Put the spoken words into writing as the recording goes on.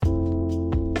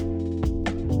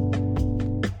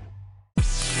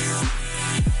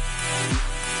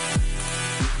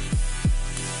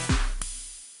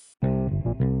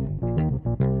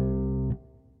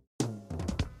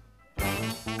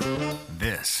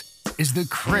is The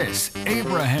Chris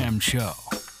Abraham Show.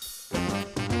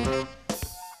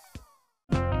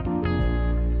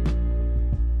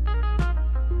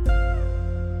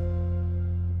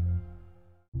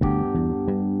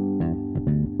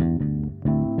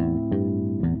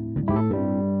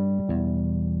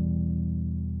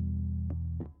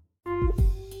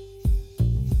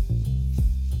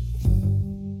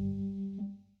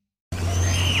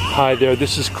 Hi there,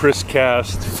 this is Chris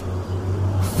Cast,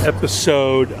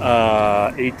 episode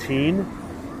 18.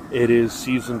 It is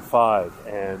season 5,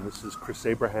 and this is Chris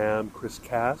Abraham, Chris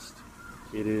Cast.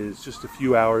 It is just a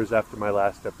few hours after my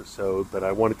last episode, but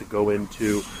I wanted to go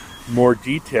into more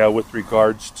detail with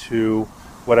regards to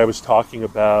what I was talking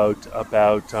about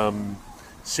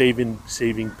saving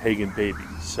pagan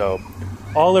babies. So,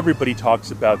 all everybody talks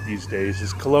about these days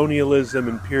is colonialism,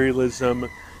 imperialism,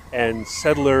 and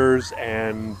settlers,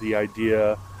 and the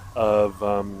idea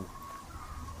of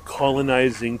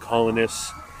colonizing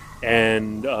colonists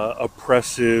and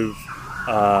oppressive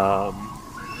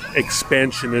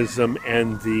expansionism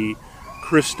and the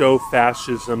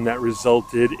Christo-fascism that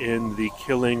resulted in the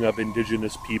killing of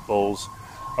indigenous peoples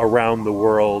around the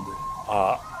world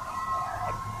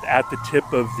at the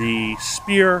tip of the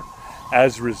spear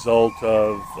as a result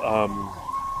of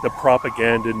the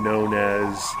propaganda known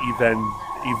as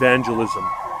evangelism.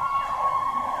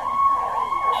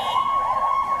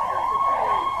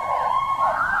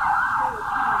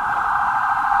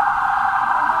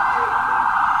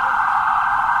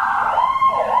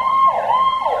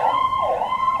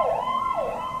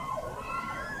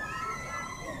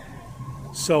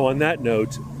 So on that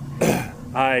note,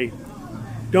 I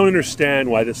don't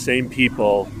understand why the same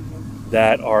people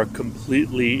that are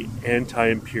completely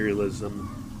anti-imperialism,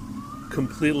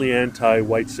 completely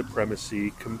anti-white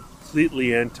supremacy,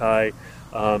 completely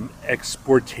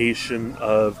anti-exportation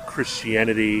of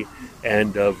Christianity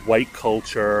and of white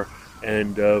culture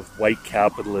and of white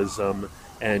capitalism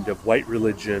and of white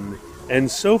religion and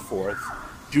so forth,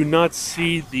 do not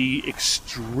see the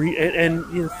extreme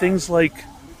and things like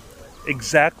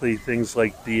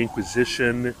the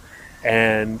Inquisition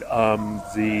and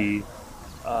the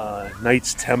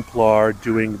Knights Templar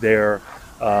doing their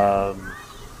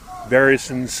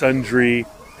various and sundry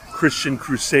Christian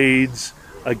crusades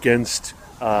against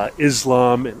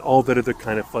Islam and all that other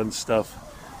kind of fun stuff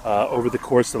over the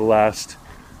course of the last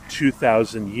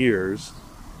 2,000 years.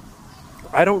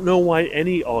 I don't know why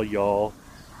all y'all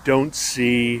don't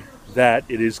see that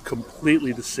it is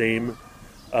completely the same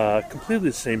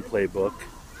playbook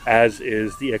as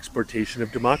is the exportation of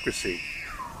democracy.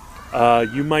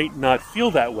 You might not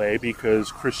feel that way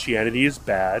because Christianity is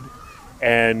bad,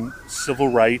 and civil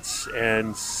rights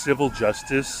and civil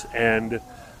justice and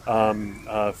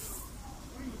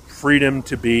freedom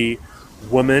to be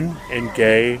woman and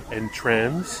gay and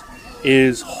trans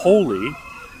is holy,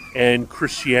 and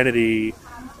Christianity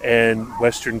and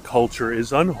Western culture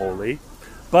is unholy.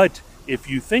 But if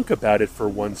you think about it for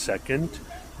 1 second,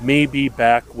 maybe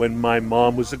back when my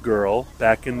mom was a girl,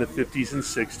 back in the 50s and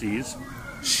 60s,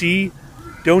 she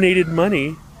donated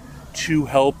money to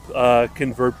help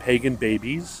convert pagan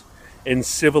babies and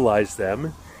civilize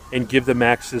them and give them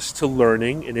access to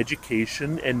learning and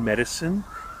education and medicine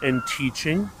and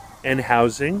teaching and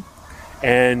housing,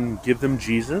 and give them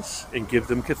Jesus and give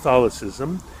them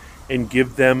Catholicism and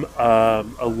give them a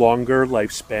longer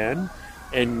lifespan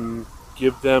and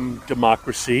give them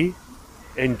democracy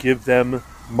and give them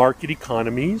market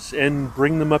economies and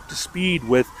bring them up to speed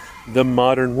with the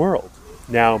modern world.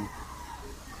 Now,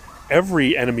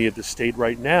 every enemy of the state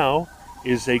right now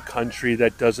is a country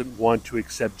that doesn't want to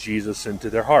accept Jesus into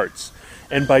their hearts.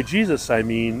 And by Jesus, I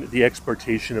mean the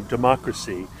exportation of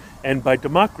democracy. And by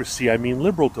democracy, I mean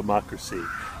liberal democracy.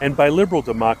 And by liberal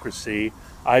democracy,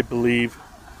 I believe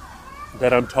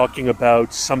that I'm talking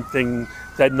about something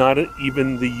that not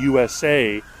even the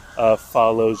USA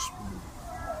follows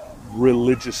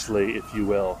religiously, if you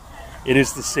will. It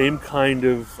is the same kind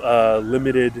of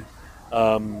limited,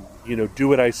 do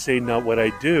what I say, not what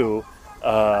I do,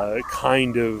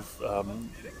 kind of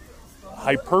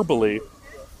hyperbole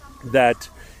that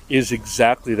is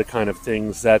exactly the kind of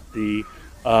things that the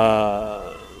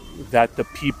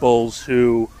peoples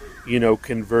who,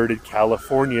 converted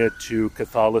California to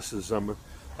Catholicism,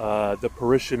 the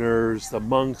parishioners, the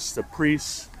monks, the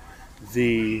priests,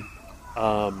 the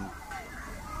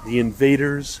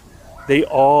invaders, they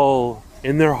all,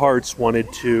 in their hearts,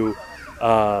 wanted to,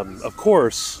 of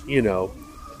course,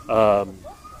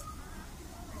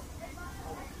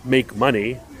 make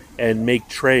money and make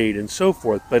trade and so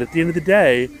forth. But at the end of the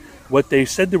day, what they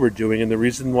said they were doing, and the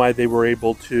reason why they were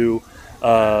able to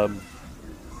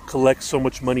collect so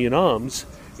much money in alms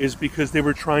is because they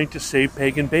were trying to save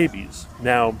pagan babies.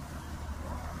 Now,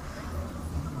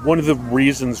 one of the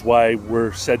reasons why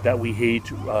we're said that we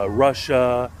hate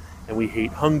Russia and we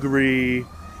hate Hungary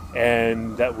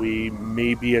and that we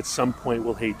maybe at some point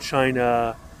will hate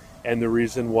China, and the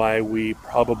reason why we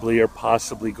probably are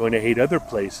possibly going to hate other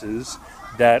places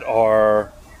that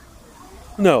are...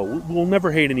 No, we'll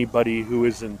never hate anybody who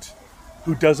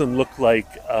doesn't look like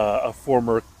a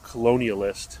former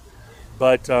colonialist.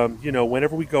 But,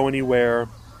 whenever we go anywhere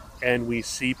and we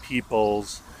see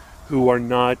peoples who are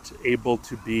not able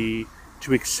to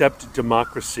accept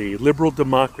democracy, liberal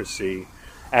democracy,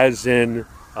 as in,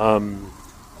 I'm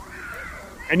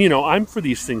for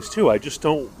these things too. I just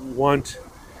don't want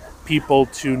people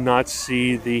to not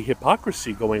see the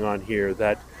hypocrisy going on here,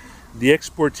 that the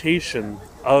exportation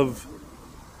of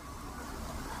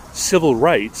civil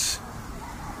rights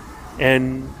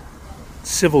and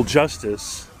civil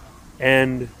justice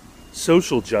and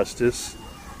social justice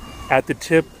at the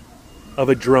tip of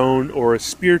a drone or a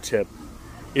spear tip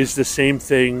is the same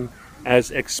thing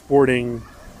as exporting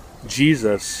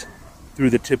Jesus through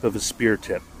the tip of a spear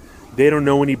tip. They don't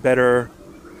know any better.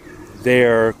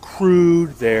 They're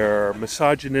crude, they're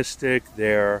misogynistic,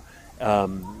 they're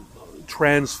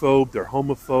transphobe, they're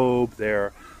homophobe,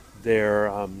 they're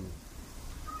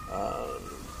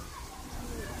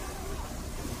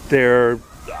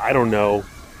I don't know,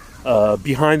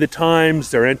 behind the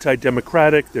times, they're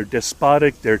anti-democratic, they're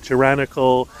despotic, they're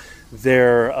tyrannical,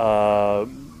 they're all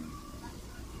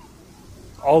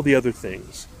the other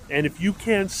things. And if you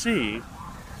can't see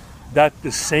that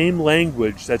the same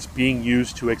language that's being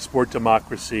used to export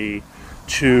democracy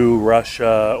to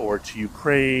Russia or to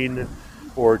Ukraine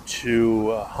or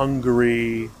to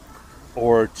Hungary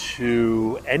or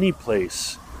to any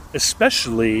place,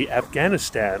 especially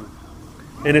Afghanistan,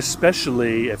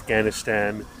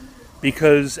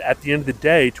 because at the end of the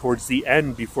day, towards the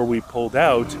end, before we pulled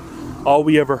out, all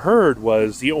we ever heard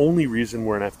was the only reason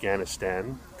we're in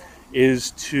Afghanistan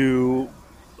is to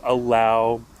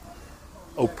allow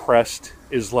oppressed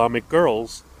Islamic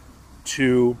girls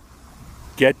to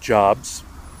get jobs,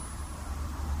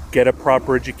 get a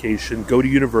proper education, go to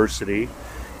university,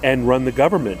 and run the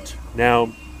government.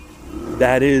 Now,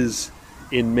 that is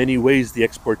in many ways the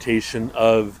exportation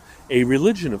of a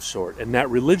religion of sort, and that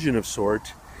religion of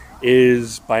sort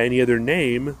is, by any other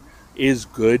name, is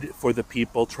good for the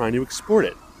people trying to export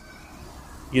it.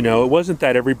 It wasn't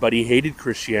that everybody hated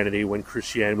Christianity when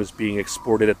Christianity was being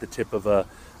exported at the tip of a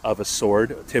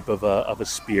sword, tip of a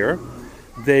spear.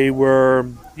 They were,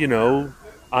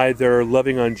 either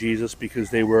loving on Jesus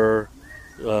because they were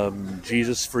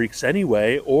Jesus freaks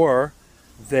anyway, or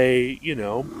they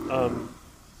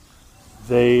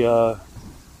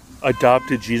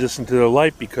adopted Jesus into their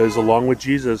life because along with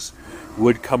Jesus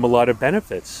would come a lot of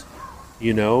benefits,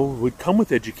 would come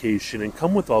with education and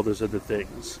come with all those other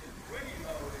things.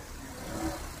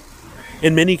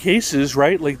 In many cases,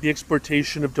 right, like the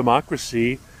exportation of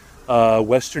democracy,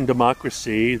 Western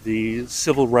democracy, the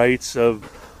civil rights of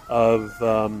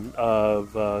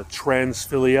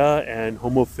transphilia and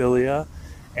homophilia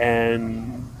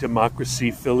and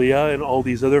democracy philia and all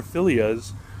these other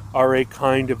philias are a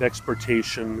kind of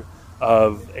exportation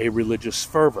of a religious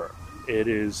fervor. It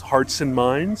is hearts and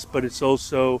minds, but it's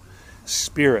also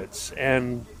spirits.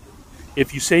 And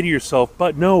if you say to yourself,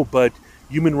 but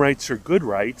human rights are good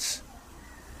rights,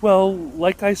 well,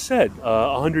 like I said,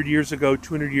 100 years ago,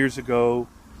 200 years ago,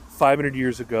 500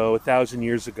 years ago, 1,000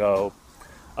 years ago,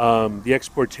 the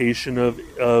exportation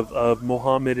of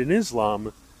Muhammad and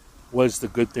Islam was the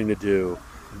good thing to do.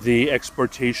 The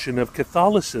exportation of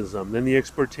Catholicism, then the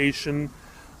exportation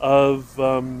of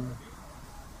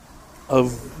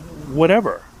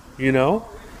whatever,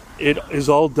 it is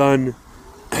all done.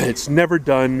 It's never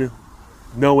done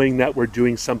knowing that we're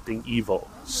doing something evil.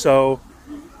 So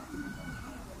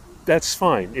that's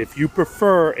fine. If you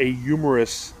prefer a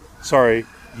humanist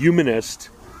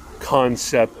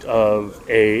concept of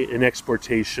an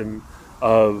exportation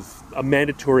of a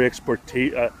mandatory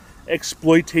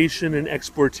exploitation and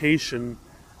exportation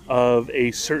of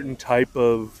a certain type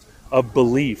of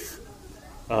belief,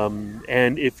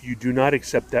 and if you do not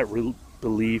accept that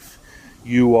belief,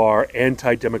 you are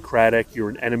anti-democratic, you're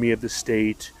an enemy of the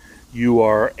state, you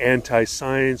are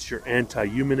anti-science, you're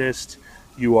anti-humanist,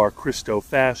 you are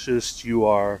Christo-fascist, you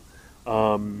are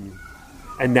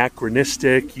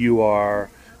anachronistic, you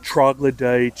are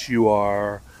troglodyte, you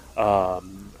are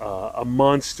a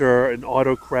monster, an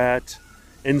autocrat,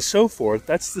 and so forth.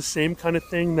 That's the same kind of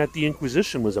thing that the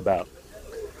Inquisition was about.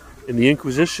 And the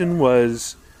Inquisition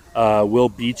was, we'll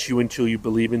beat you until you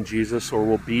believe in Jesus, or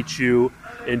we'll beat you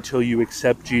until you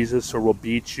accept Jesus, or will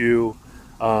beat you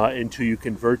until you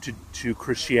convert to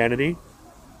Christianity.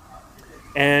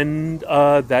 And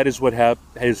that is what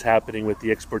is happening with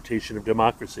the exportation of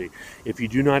democracy. If you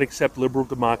do not accept liberal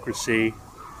democracy,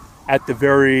 at the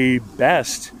very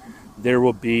best, there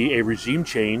will be a regime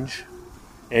change,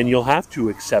 and you'll have to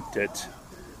accept it.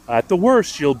 At the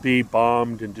worst, you'll be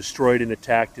bombed and destroyed and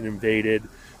attacked and invaded.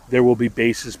 There will be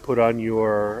bases put on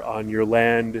your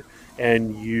land,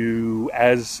 and you,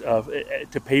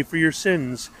 to pay for your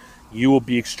sins, you will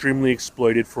be extremely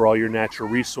exploited for all your natural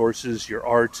resources. Your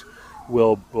art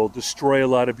will destroy a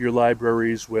lot of your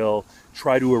libraries, will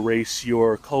try to erase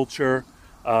your culture,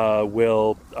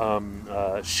 will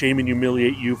shame and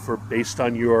humiliate you based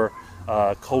on your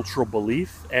cultural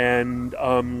belief, and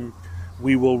that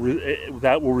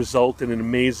will result in an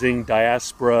amazing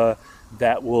diaspora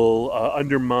that will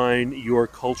undermine your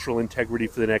cultural integrity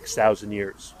for the next 1,000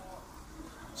 years.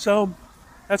 So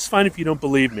that's fine if you don't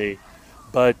believe me,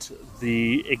 but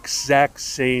the exact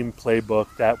same playbook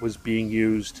that was being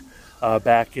used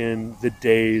back in the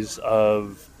days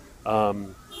of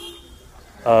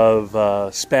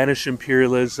Spanish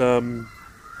imperialism,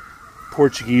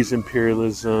 Portuguese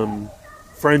imperialism,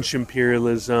 French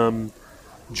imperialism,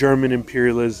 German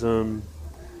imperialism,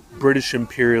 British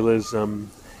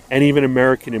imperialism, and even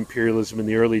American imperialism in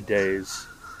the early days.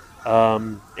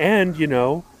 And,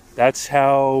 that's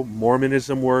how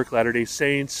Mormonism worked, Latter-day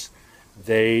Saints.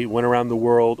 They went around the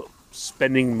world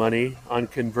spending money on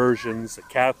conversions. The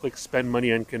Catholics spend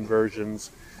money on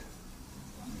conversions.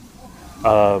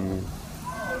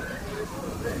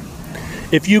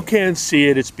 If you can't see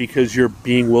it, it's because you're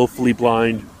being willfully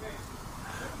blind,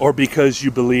 or because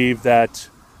you believe that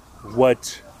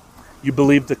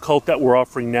the cult that we're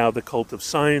offering now, the cult of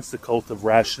science, the cult of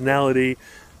rationality,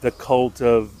 the cult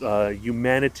of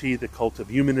humanity, the cult of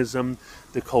humanism,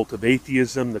 the cult of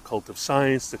atheism, the cult of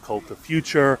science, the cult of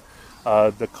future,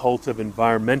 the cult of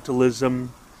environmentalism,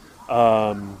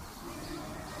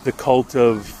 the cult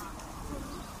of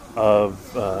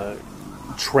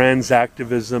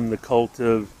transactivism, the cult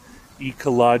of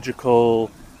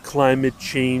ecological climate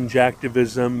change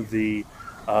activism,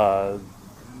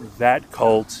 that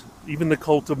cult, even the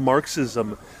cult of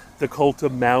Marxism, the cult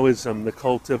of Maoism, the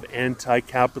cult of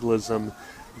anti-capitalism,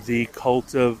 the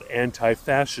cult of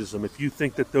anti-fascism. If you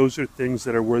think that those are things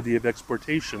that are worthy of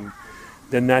exportation,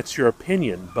 then that's your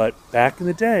opinion. But back in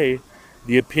the day,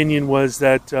 the opinion was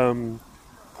that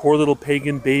poor little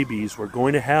pagan babies were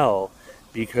going to hell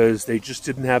because they just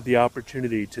didn't have the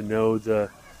opportunity to know the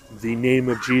name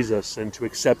of Jesus and to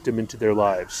accept him into their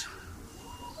lives.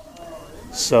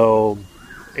 So,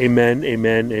 amen,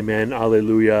 amen, amen,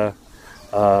 alleluia,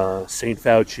 St.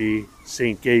 Fauci,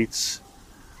 St. Gates,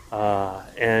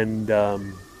 and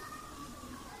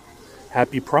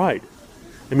happy Pride.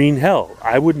 I mean, hell,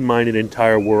 I wouldn't mind an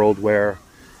entire world where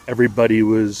everybody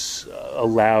was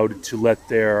allowed to let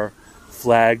their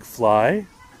flag fly.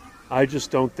 I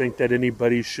just don't think that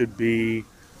anybody should be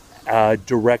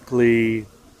directly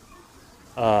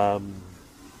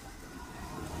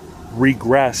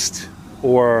regressed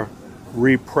or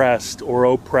repressed or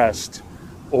oppressed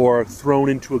or thrown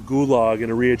into a gulag in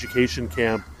a re-education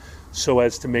camp so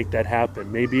as to make that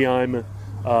happen. Maybe I'm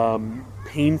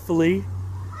painfully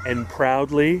and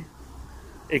proudly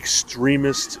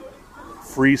extremist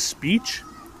free speech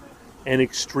and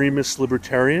extremist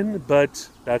libertarian, but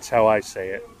that's how I say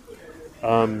it.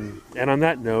 And on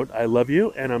that note, I love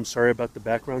you, and I'm sorry about the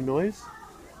background noise,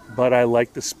 but I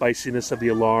like the spiciness of the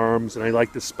alarms, and I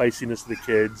like the spiciness of the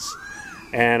kids,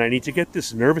 and I need to get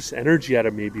this nervous energy out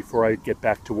of me before I get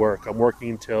back to work. I'm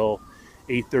working until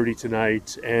 8:30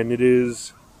 tonight, and it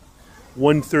is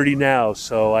 1:30 now,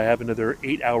 so I have another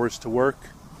 8 hours to work,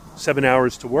 7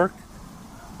 hours to work,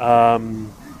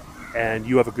 and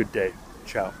you have a good day.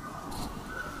 Ciao.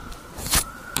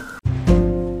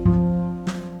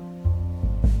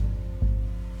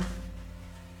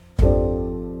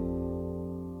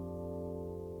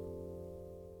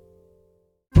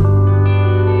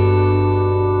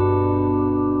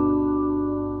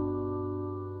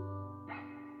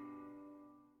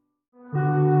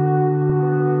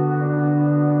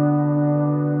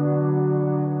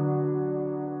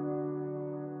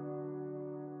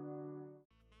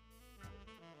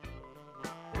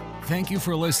 Thank you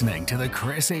for listening to The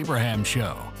Chris Abraham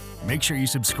Show. Make sure you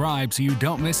subscribe so you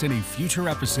don't miss any future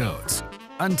episodes.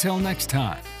 Until next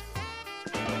time.